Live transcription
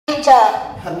teacher.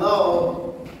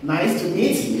 Hello. Nice to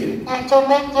meet you. Nice to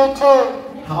meet you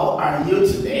too. How are you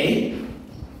today?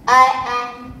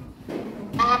 I'm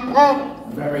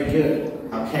good. Very good.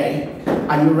 Okay.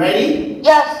 Are you ready?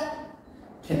 Yes.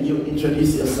 Can you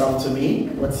introduce yourself to me?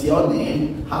 What's your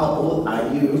name? How old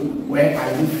are you? Where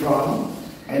are you from?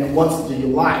 And what do you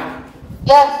like?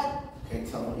 Yes. Okay,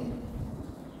 tell me.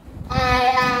 I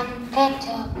am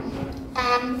Peter.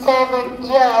 I'm 7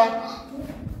 years.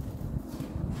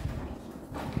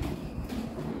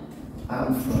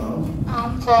 I'm from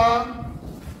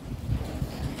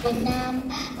Vietnam,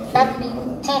 Bắc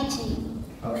City.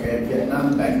 Okay,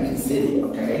 Vietnam, Bắc City.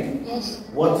 Okay. Yes.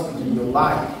 What do you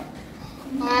like?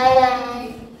 I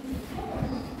like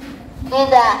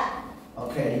pizza.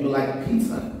 Okay, you like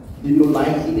pizza. Do you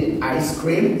like eating ice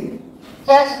cream?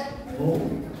 Yes. Oh,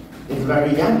 it's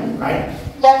very yummy, right?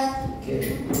 Yes.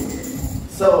 Okay.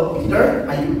 So, Peter,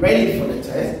 are you ready for the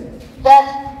test?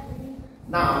 Yes.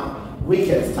 Now, we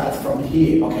can start from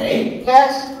here, okay?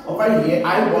 Yes. Over here,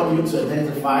 I want you to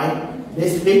identify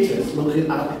these pictures, looking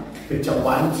at picture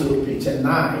 1 to picture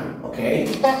 9, okay?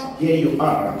 Yes. Here you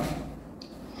are.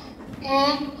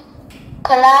 It's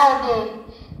cloudy.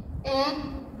 It's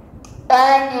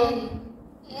rainy.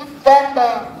 It's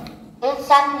thunder. It's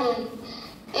sunny.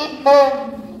 It's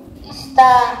moon. It's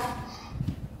star.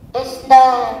 It's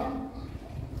snow.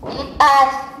 It's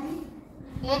ice.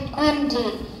 It's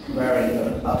windy. Very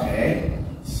good, okay?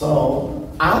 So,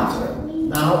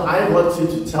 now I want you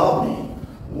to tell me,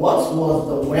 what was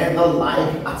the weather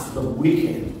like at the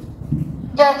weekend?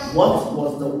 Yes. What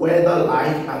was the weather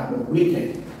like at the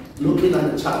weekend? Looking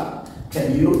at the chart,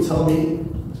 can you tell me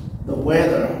the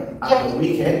weather at the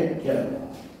weekend? Yeah.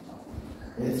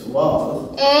 It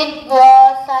was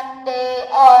Sunday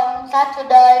on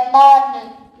Saturday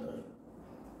morning.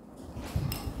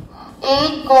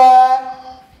 It was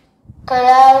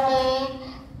cloudy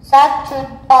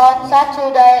on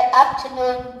Saturday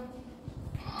afternoon.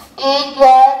 It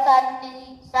was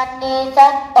sunny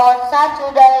on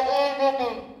Saturday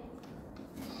evening.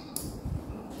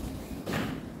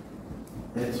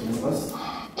 It was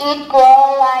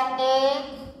rainy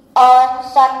on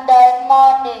Sunday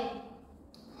morning.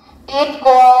 It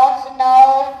was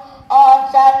snow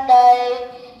on Sunday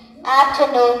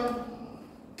afternoon.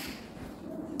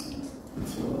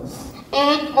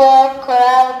 It was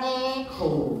cloudy,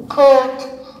 cold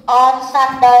on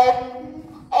Sunday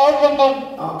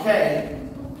evening. Okay,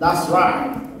 that's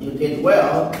right. You did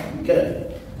well.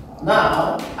 Good.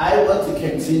 Now, I want to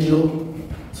continue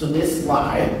to this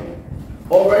slide.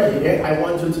 Over here, I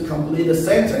want you to complete the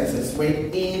sentences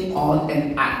with in, on,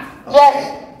 and at. Okay?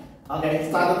 Yes. Okay,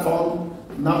 starting from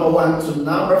number 1 to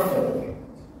number 4.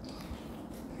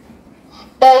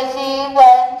 Daisy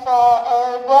went for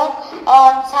a walk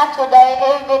on Saturday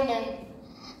evening.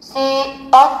 She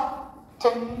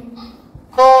often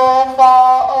goes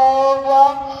for a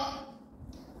walk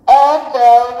at the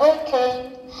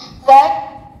weekend. That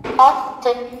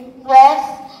often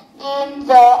rests in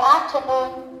the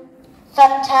afternoon.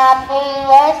 Sometimes he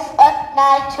rests at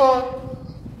night too.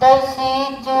 Daisy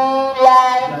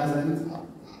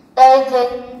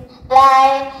doesn't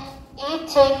like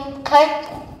eating cake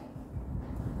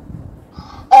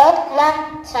at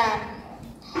lunchtime,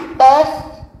 but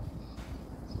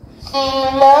she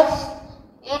loves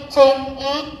eating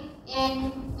it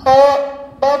in her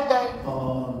birthday.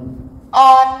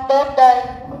 On birthday.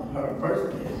 On her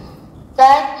birthday.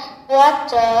 That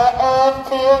water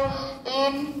filled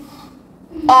in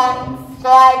on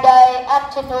Friday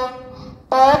afternoon,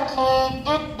 but he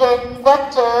didn't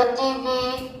watch TV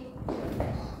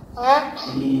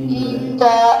in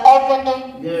the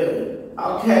evening. Good.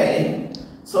 Okay.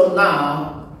 So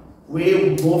now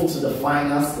we move to the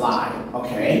final slide.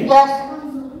 Okay. Yes.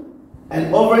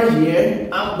 And over here,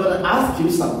 I'm gonna ask you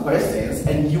some questions,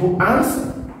 and you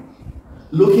answer,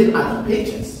 looking at the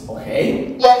pictures.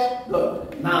 Okay. Yes.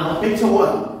 Good. Now, picture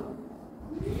 1.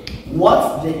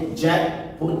 What did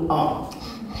Jack put on?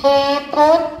 He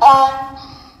put on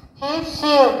his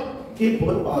shoes. He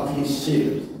put on his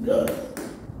shoes. Good.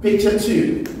 Picture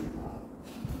 2.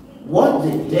 What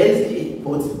did Daisy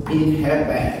put in her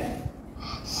bag?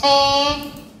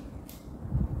 She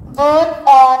put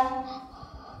on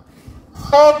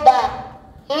her bag.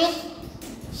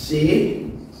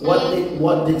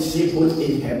 What did she put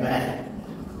in her bag?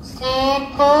 She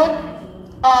put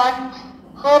on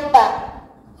her bag.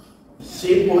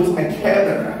 She put a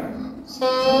camera. She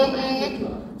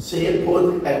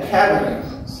put a camera.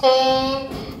 She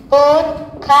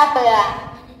put camera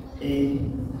In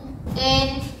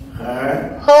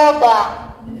her bag.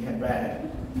 bag.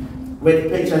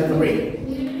 With picture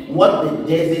 3. What did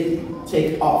Daisy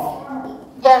take off?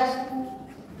 Yes.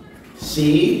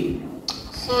 She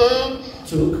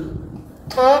took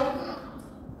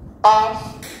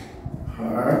off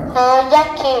her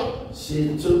jacket.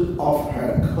 She took off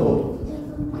her coat.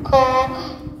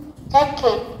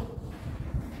 Jacket.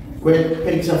 With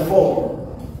picture 4.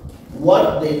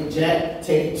 What did Jack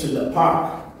take to the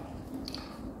park?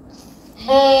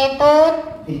 He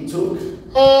took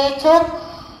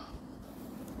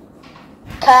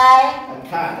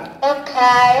A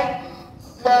kite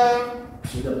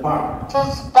to the park.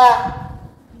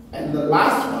 And the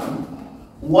last one,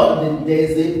 what did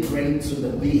Daisy bring to the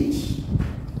beach?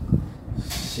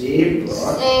 She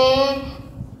brought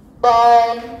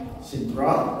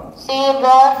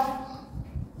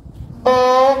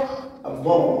a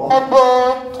ball to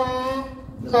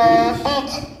the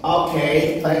beach.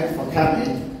 Okay, thanks for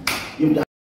coming. You've done